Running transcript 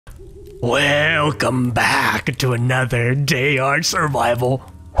Welcome back to another Day Art Survival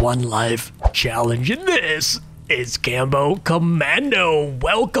One Life Challenge. And this is CamboCommando.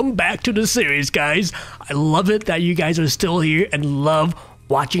 Welcome back to the series, guys. I love it that you guys are still here and love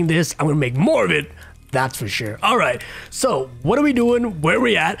watching this. I'm gonna make more of it, that's for sure. All right, so what are we doing? Where are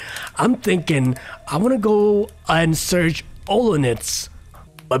we at? I'm thinking I want to go and search Olonits.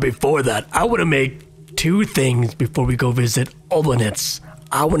 But before that, I want to make two things before we go visit Olonits.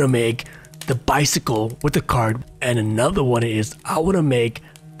 I want to make the bicycle with the cart, and another one is I want to make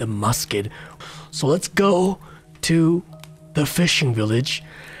the musket. So let's go to the fishing village.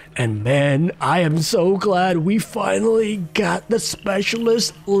 And man, I am so glad we finally got the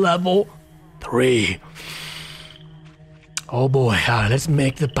specialist level 3. Oh boy, let's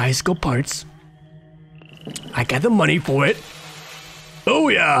make the bicycle parts. I got the money for it. Oh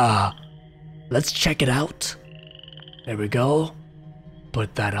yeah, let's check it out. There we go.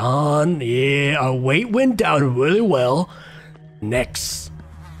 Put that on. Yeah, our weight went down really well. Next,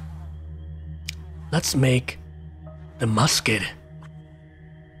 let's make the musket.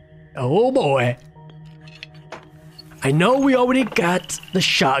 Oh boy. I know we already got the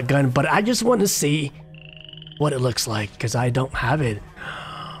shotgun, but I just want to see what it looks like because I don't have it.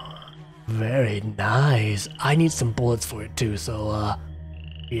 Very nice. I need some bullets for it too, so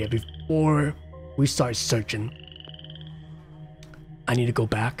yeah, before we start searching, I need to go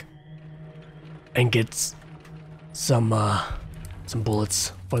back and get some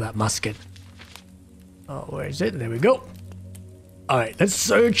bullets for that musket. Oh, where is it? There we go. All right, let's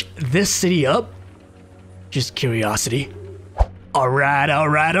search this city up. Just curiosity. All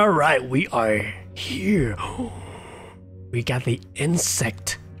right. We are here. We got the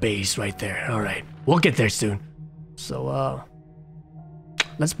insect base right there. All right, we'll get there soon. So,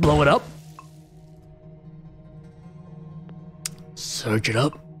 let's blow it up. Search it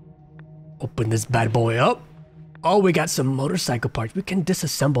up. Open this bad boy up. Oh, we got some motorcycle parts. We can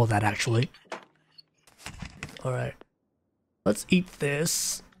disassemble that actually. All right. Let's eat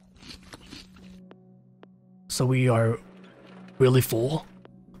this. So we are really full.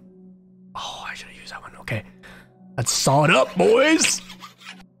 Oh, I should have used that one. Okay. Let's saw it up, boys.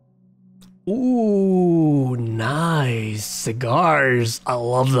 Ooh, nice. Cigars. I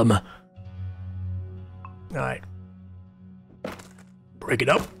love them. All right. Break it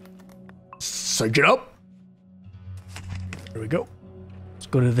up. Search it up. There we go. Let's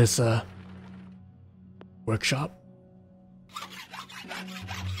go to this workshop.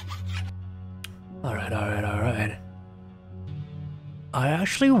 All right. I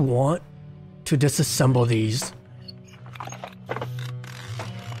actually want to disassemble these.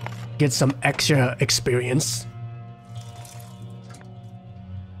 Get some extra experience.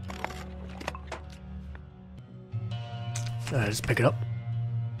 Let's pick it up.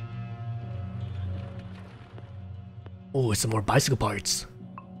 Oh, some more bicycle parts.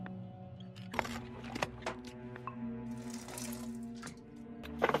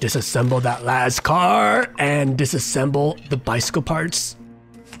 Disassemble that last car and disassemble the bicycle parts.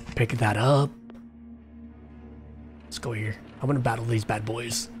 Pick that up. Let's go here. I want to battle these bad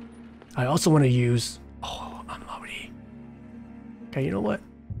boys. I also want to use... Oh, I'm already... Okay, you know what?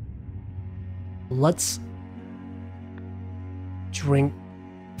 Let's drink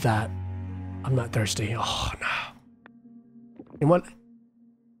that. I'm not thirsty. Oh, no. You know what?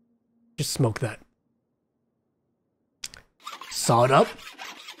 Just smoke that. Saw it up.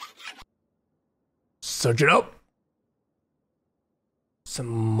 Search it up. Some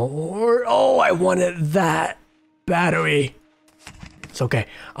more. Oh, I wanted that battery. It's okay.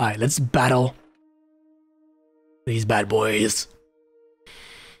 All right, let's battle these bad boys.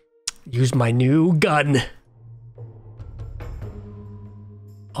 Use my new gun.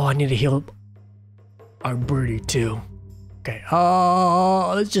 Oh, I need to heal our birdie too. Okay,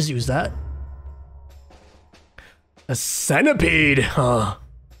 let's just use that. A centipede, huh?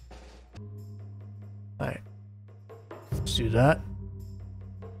 Alright. Let's do that.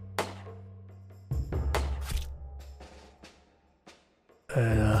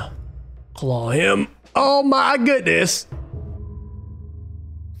 And, claw him. Oh my goodness!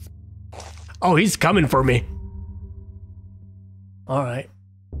 Oh, he's coming for me. Alright.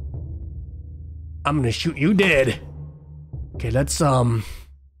 I'm gonna shoot you dead. Okay, let's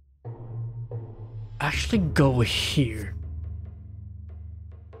actually go here.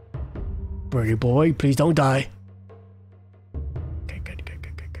 Birdie boy, please don't die. Okay, good.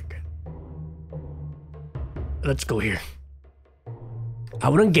 Let's go here. I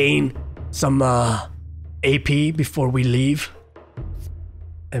want to gain some AP before we leave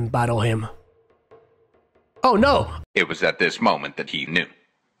and battle him. Oh no! It was at this moment that he knew.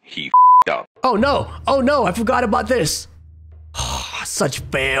 He f***ed up. Oh no! Oh no! I forgot about this. Such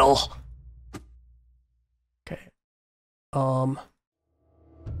fail. Okay.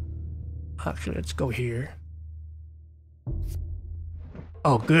 Actually, let's go here.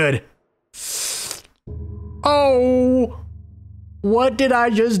 Oh, good. Oh! What did I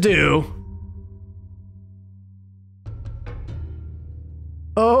just do?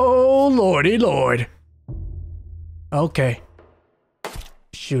 Oh, lordy lord. Okay.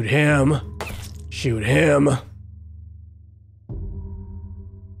 Shoot him. Shoot him.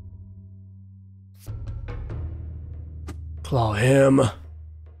 Claw him.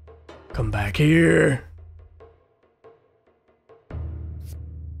 Come back here.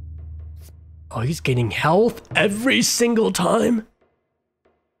 Oh, he's gaining health every single time?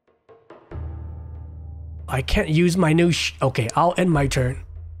 I can't use my new okay, I'll end my turn.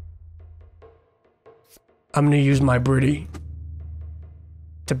 I'm gonna use my birdie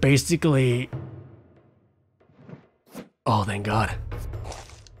to basically... Oh, thank God.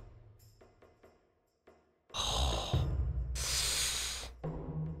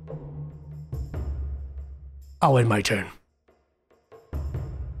 I'll end my turn.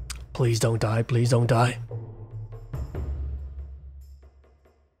 Please don't die, please don't die.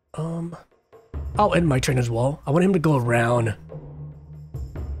 I'll end my turn as well. I want him to go around.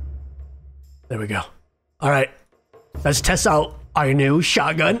 There we go. All right, let's test out our new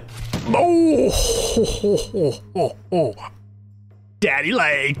shotgun. Oh, daddy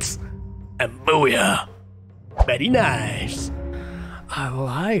likes. And booyah. Very nice. All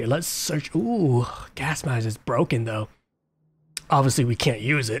right, let's search. Ooh, gas mask is broken though. Obviously, we can't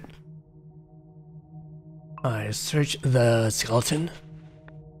use it. All right, search the skeleton.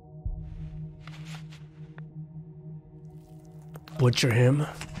 Butcher him.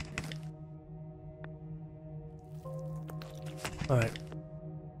 All right.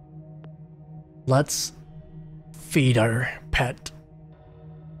 Let's feed our pet.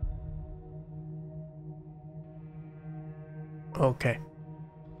 Okay.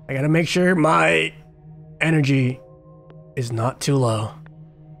 I gotta make sure my energy is not too low.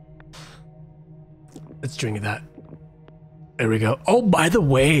 Let's drink that. There we go. Oh, by the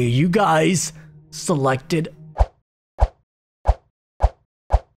way, you guys selected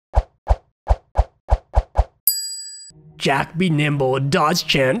Jack Be Nimble, Dodge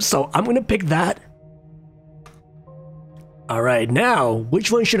Chance, so I'm gonna pick that. Alright, now,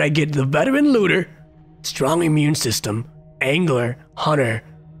 which one should I get? The Veteran Looter, Strong Immune System, Angler, Hunter,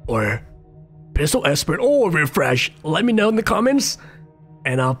 or Pistol Expert, or Refresh? Let me know in the comments,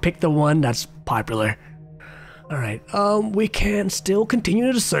 and I'll pick the one that's popular. Alright, we can still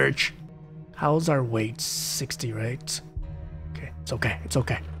continue to search. How's our weight? 60, right? Okay, it's okay, it's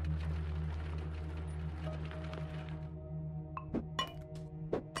okay.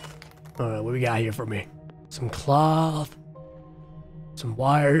 Alright, what we got here for me? Some cloth, some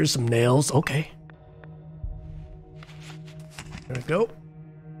wires, some nails. Okay. There we go.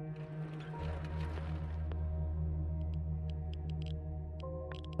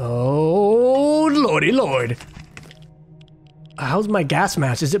 Oh, lordy lord. How's my gas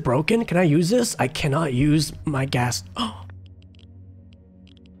mask? Is it broken? Can I use this? I cannot use my gas. Oh.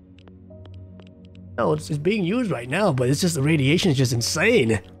 No, it's being used right now, but it's just the radiation is just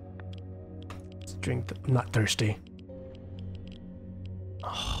insane. Drink. I'm not thirsty.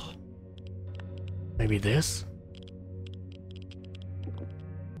 Oh. Maybe this?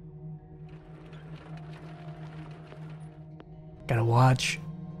 Gotta watch.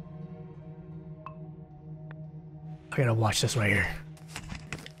 I gotta watch this right here.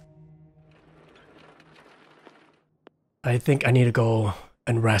 I think I need to go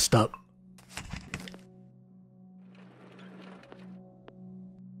and rest up.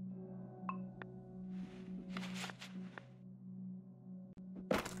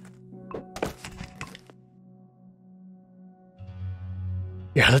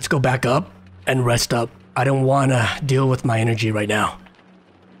 Yeah, let's go back up and rest up. I don't want to deal with my energy right now.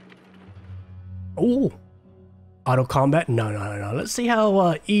 Oh, auto combat? No. Let's see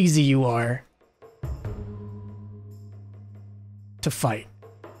how easy you are to fight.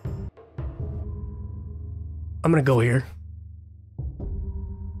 I'm gonna go here.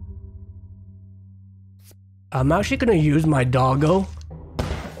 I'm actually gonna use my doggo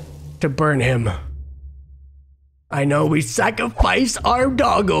to burn him. I know we sacrificed our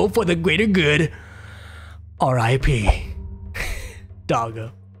doggo for the greater good. R.I.P.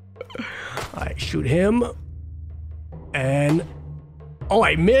 Doggo. Alright, shoot him. And... oh,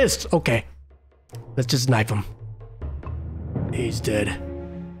 I missed! Okay. Let's just knife him. He's dead.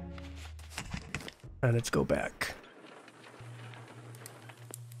 And let's go back.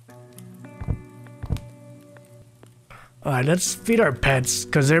 Alright, let's feed our pets,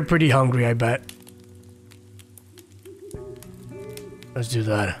 because they're pretty hungry, I bet. Let's do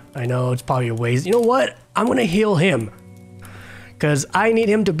that. I know it's probably a waste. You know what? I'm gonna heal him. Because I need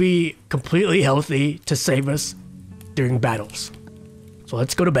him to be completely healthy to save us during battles. So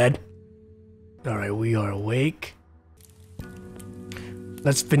let's go to bed. Alright, we are awake.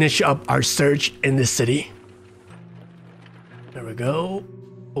 Let's finish up our search in the city. There we go.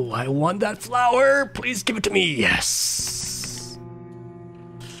 Oh, I want that flower. Please give it to me. Yes.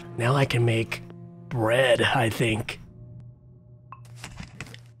 Now I can make bread, I think.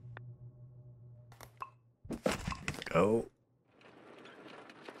 Go.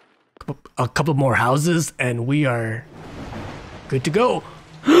 A couple more houses and we are good to go.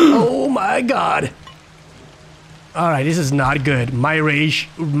 Oh my god. Alright, this is not good. My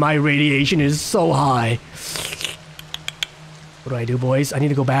radiation is so high. What do I do, boys? I need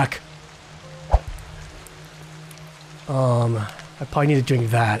to go back. I probably need to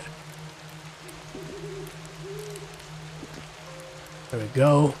drink that. There we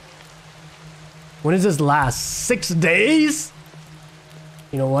go. When does this last? 6 days?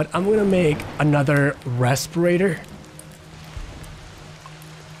 You know what? I'm gonna make another respirator.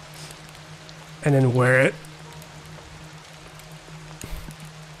 And then wear it.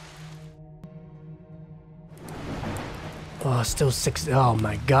 Oh, still 6. Oh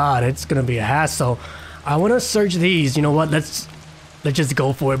my god, it's gonna be a hassle. I want to search these. You know what? Let's just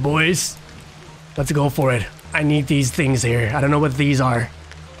go for it, boys. Let's go for it. I need these things here. I don't know what these are.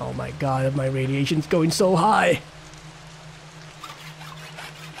 Oh my god, my radiation's going so high.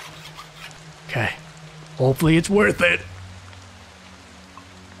 Okay. Hopefully it's worth it.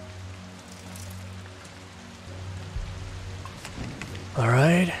 All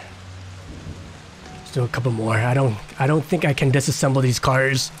right. Let's do a couple more. I don't think I can disassemble these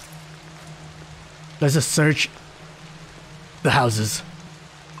cars. Let's just search the houses.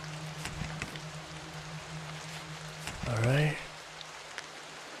 All right.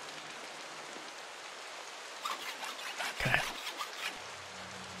 Okay.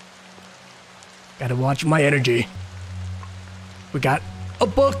 Gotta watch my energy. We got a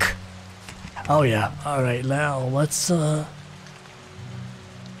book. Oh yeah. All right, now let's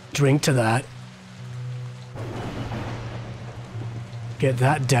drink to that. Get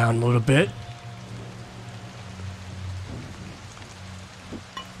that down a little bit.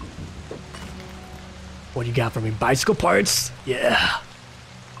 What do you got for me? Bicycle parts? Yeah.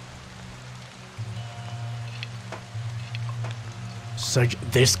 Search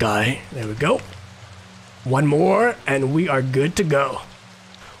this guy. There we go. One more and we are good to go.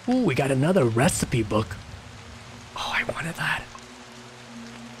 Ooh, we got another recipe book. Oh, I wanted that.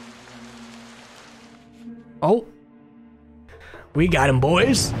 Oh. We got him,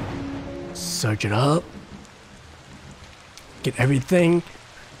 boys. Search it up. Get everything.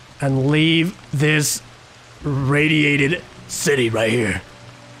 And leave this radiated city right here.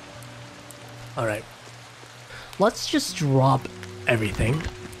 Alright. Let's just drop everything.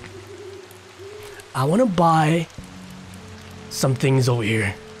 I want to buy some things over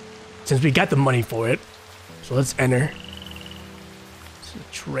here. Since we got the money for it. So let's enter. It's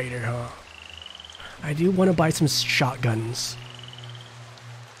a trader, huh? I do want to buy some shotguns.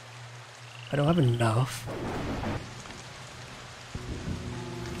 I don't have enough.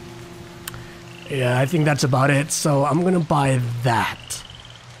 Yeah, I think that's about it. So I'm gonna buy that.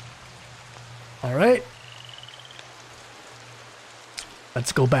 All right.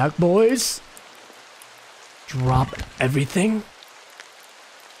 Let's go back, boys. Drop everything.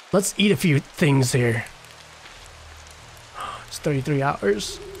 Let's eat a few things here. It's 33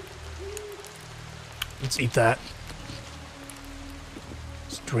 hours. Let's eat that.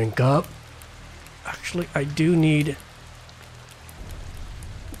 Let's drink up. Actually, I do need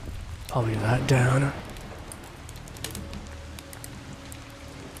probably that down.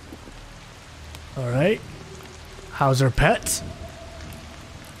 Alright. How's our pets?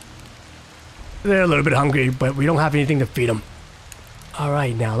 They're a little bit hungry, but we don't have anything to feed them.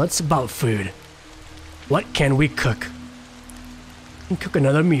 Alright, now let's about food. What can we cook? We can cook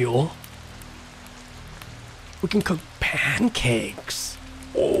another meal. We can cook pancakes.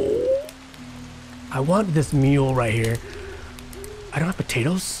 Oh. I want this meal right here. I don't have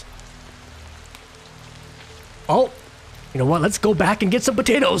potatoes. Oh, you know what? Let's go back and get some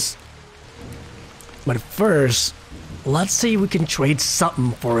potatoes. But first, let's see if we can trade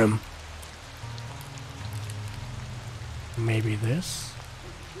something for him. Maybe this.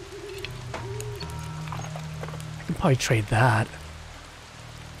 I can probably trade that.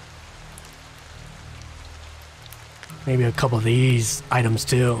 Maybe a couple of these items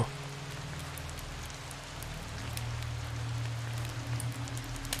too.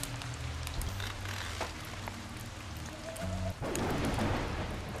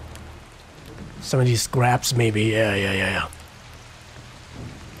 Some of these scraps, maybe. Yeah.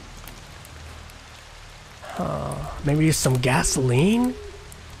 Maybe some gasoline?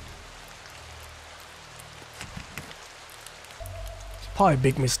 It's probably a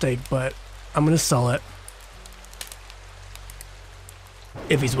big mistake, but I'm gonna sell it.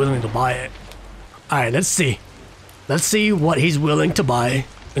 If he's willing to buy it. Alright, let's see. Let's see what he's willing to buy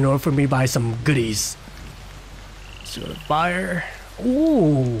in order for me to buy some goodies. So the buyer.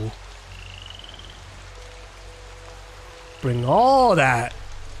 Ooh. Bring all that.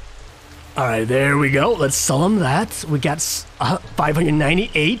 Alright, there we go. Let's sell him that. We got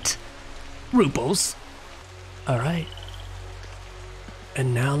 598 rupees. Alright.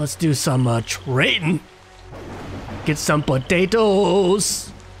 And now let's do some trading. Get some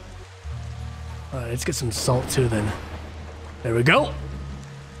potatoes. Alright, let's get some salt too then. There we go.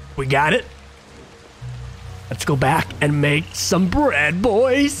 We got it. Let's go back and make some bread,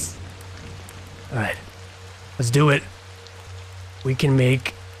 boys. Alright. Let's do it. We can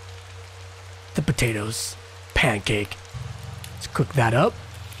make the potatoes pancake. Let's cook that up.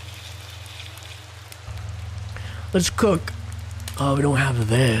 Let's cook. Oh, we don't have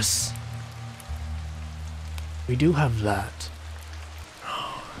this. We do have that.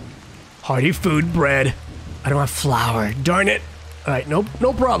 Hearty food bread. I don't have flour. Darn it. Alright, no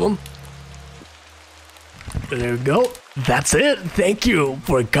problem. There we go. That's it. Thank you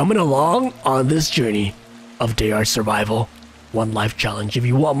for coming along on this journey of DR survival. One life challenge. If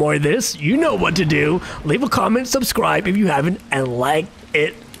you want more of this, you know what to do. Leave a comment, subscribe if you haven't, and like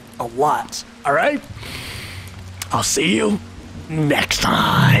it a lot. Alright? I'll see you next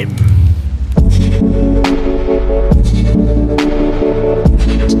time.